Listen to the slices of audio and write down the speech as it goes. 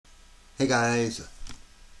Hey guys,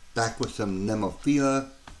 back with some Nemophila.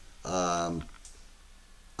 I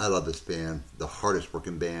love this band, the hardest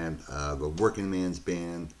working band, the working man's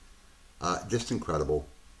band, just incredible.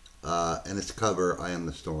 And its cover, I Am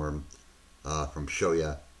the Storm, from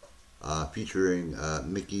Shoya, featuring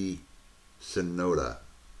Miki Tsunoda.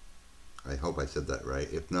 I hope I said that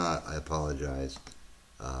right. If not, I apologize.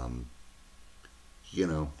 You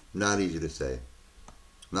know, not easy to say.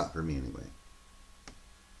 Not for me anyway.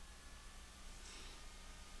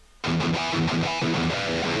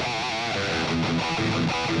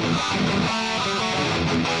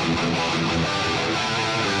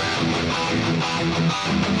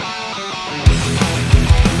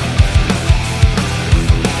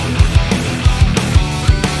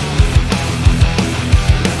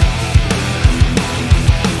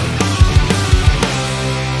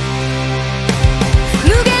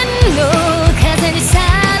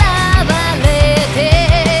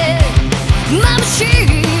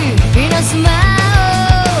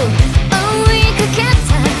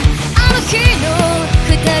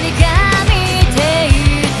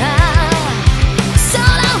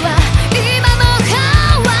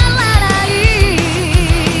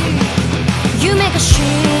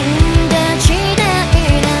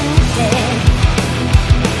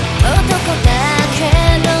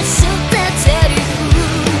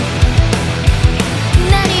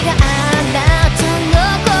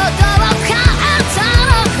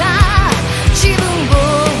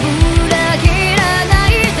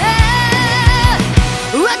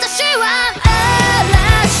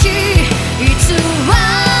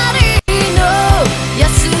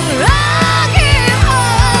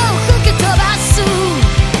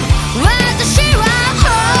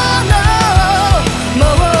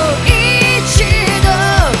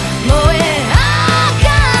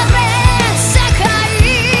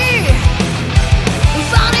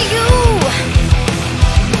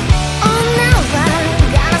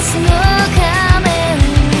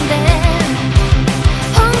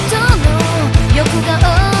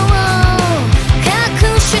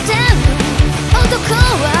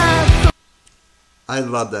 I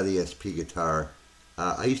love that ESP guitar.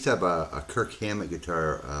 I used to have a Kirk Hammett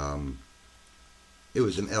guitar. It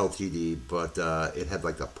was an LTD, but it had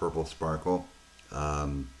like a purple sparkle.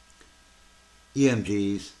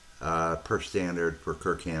 EMGs, per standard for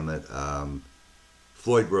Kirk Hammett.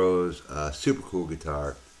 Floyd Rose, super cool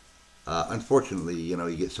guitar. Unfortunately, you know,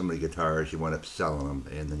 you get so many guitars, you wind up selling them,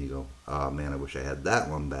 and then you go, oh man, I wish I had that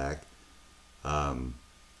one back.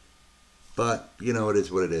 But, you know, it is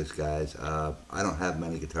what it is, guys. I don't have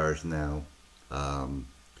many guitars now.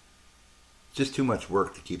 Just too much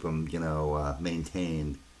work to keep them, you know,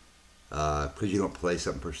 maintained. Because you don't play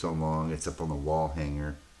something for so long. It's up on the wall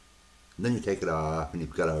hanger. And then you take it off, and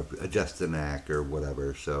you've got to adjust the neck or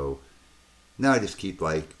whatever. So now I just keep,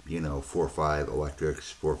 like, you know, 4 or 5 electrics,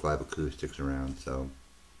 4 or 5 acoustics around. So,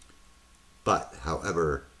 but,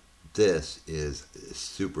 however, this is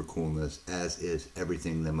super coolness, as is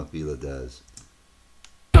everything Nemophila does.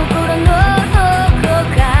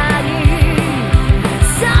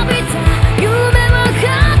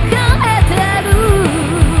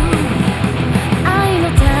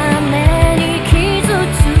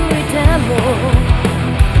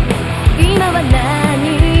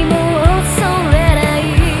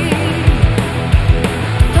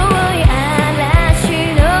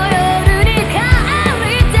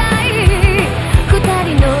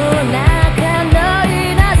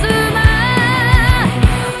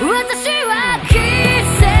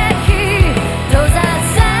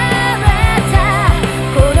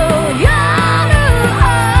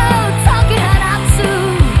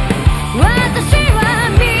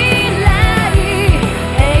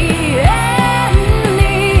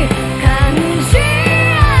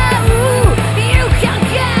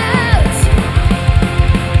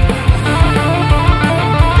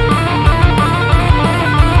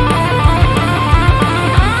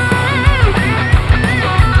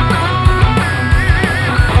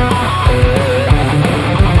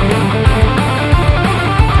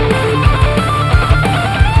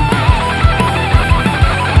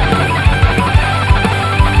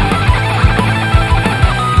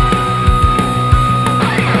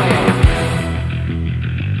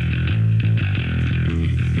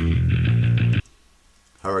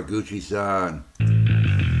 Haraguchi-san.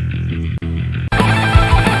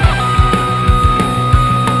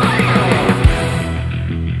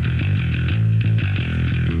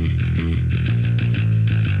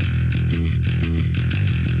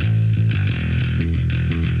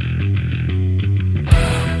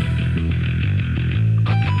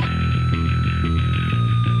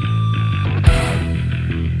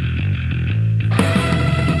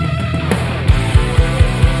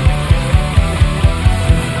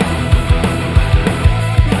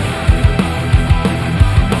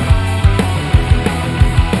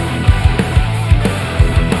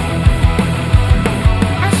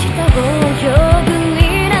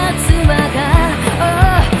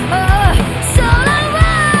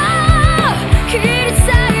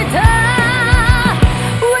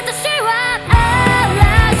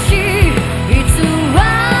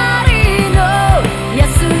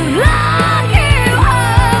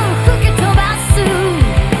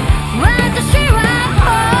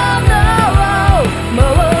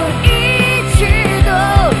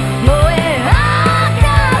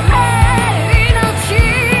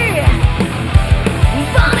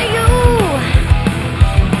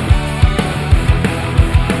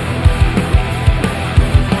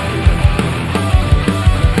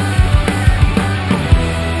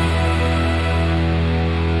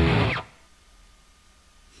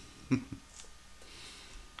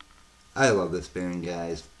 I love this band,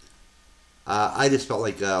 guys. I just felt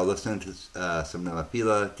like listening to some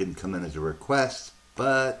Nemophila didn't come in as a request,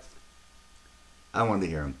 but I wanted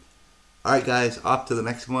to hear them. All right, guys, off to the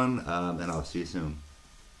next one, and I'll see you soon.